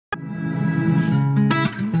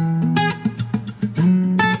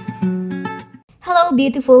Hello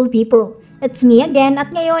beautiful people! It's me again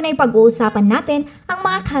at ngayon ay pag-uusapan natin ang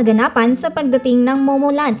mga kaganapan sa pagdating ng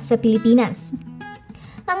Momoland sa Pilipinas.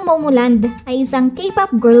 Ang Momoland ay isang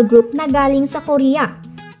K-pop girl group na galing sa Korea.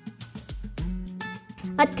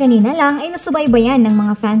 At kanina lang ay nasubaybayan ng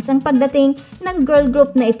mga fans ang pagdating ng girl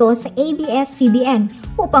group na ito sa ABS-CBN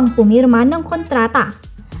upang pumirma ng kontrata.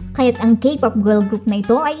 Kaya't ang K-pop girl group na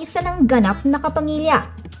ito ay isa ng ganap na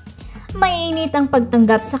kapamilya. Mainit ang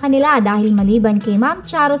pagtanggap sa kanila dahil maliban kay Ma'am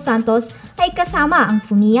Charo Santos ay kasama ang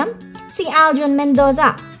Funiyam, si Aljon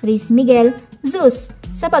Mendoza, Riz Miguel, Zeus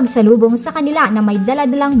sa pagsalubong sa kanila na may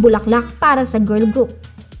daladalang bulaklak para sa girl group.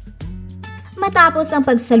 Matapos ang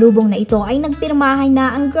pagsalubong na ito ay nagpirmahan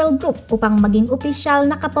na ang girl group upang maging opisyal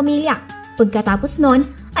na kapamilya. Pagkatapos nun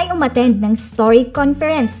ay umattend ng story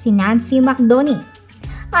conference si Nancy Mcdonie.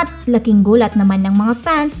 At laking gulat naman ng mga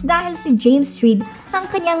fans dahil si Reid ang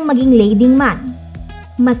kanyang maging leading man.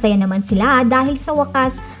 Masaya naman sila dahil sa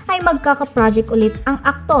wakas ay magkaka-project ulit ang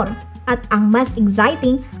aktor at ang mas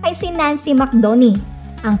exciting ay si Nancy Mcdonie,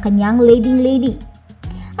 ang kanyang leading lady.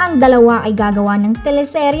 Ang dalawa ay gagawa ng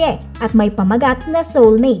teleserye at may pamagat na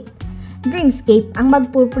Soulmate. Dreamscape ang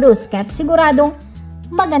magpuproduce kaya't siguradong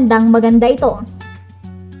maganda ito.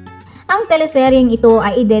 Ang teleseryeng ito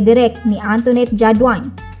ay ide-direct ni Antoinette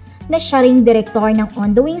Jadwan, na siya ring direktor ng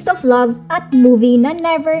On the Wings of Love at movie na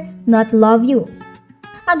Never Not Love You.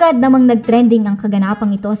 Agad namang nagtrending ang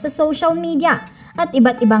kaganapang ito sa social media at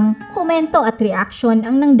iba't ibang komento at reaction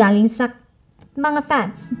ang nanggaling sa mga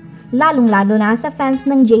fans, lalong-lalo na sa fans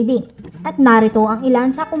ng JD. At narito ang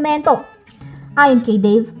ilan sa komento. Ayon kay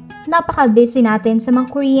Dave, napaka-busy natin sa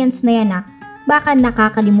mga Koreans na yan baka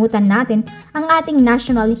nakakalimutan natin ang ating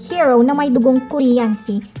national hero na may dugong Korean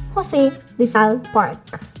si Jose Rizal Park.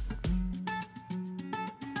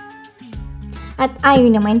 At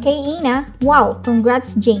ayon naman kay Ina, wow,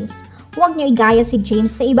 congrats James. Huwag niyo igaya si James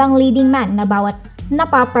sa ibang leading man na bawat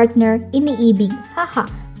napapartner iniibig. Haha,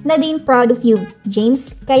 Nadine proud of you,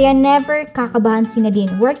 James, kaya never kakabahan si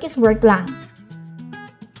Nadine. Work is work lang.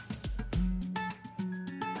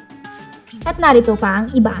 At narito pa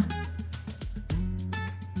ang iba.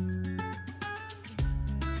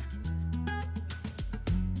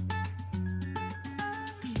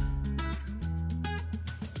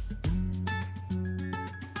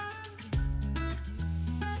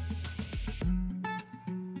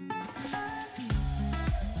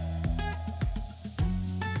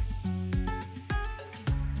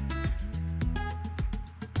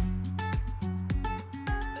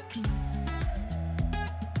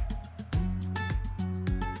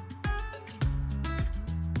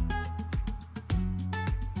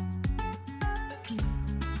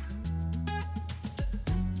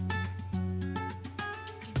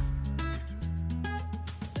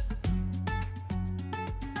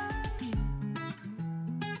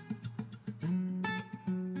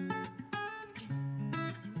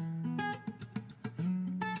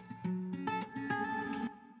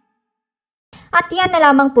 At yan na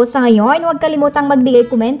lamang po sa ngayon. Huwag kalimutang magbigay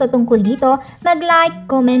komento tungkol dito, mag-like,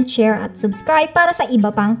 comment, share at subscribe para sa iba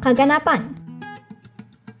pang kaganapan.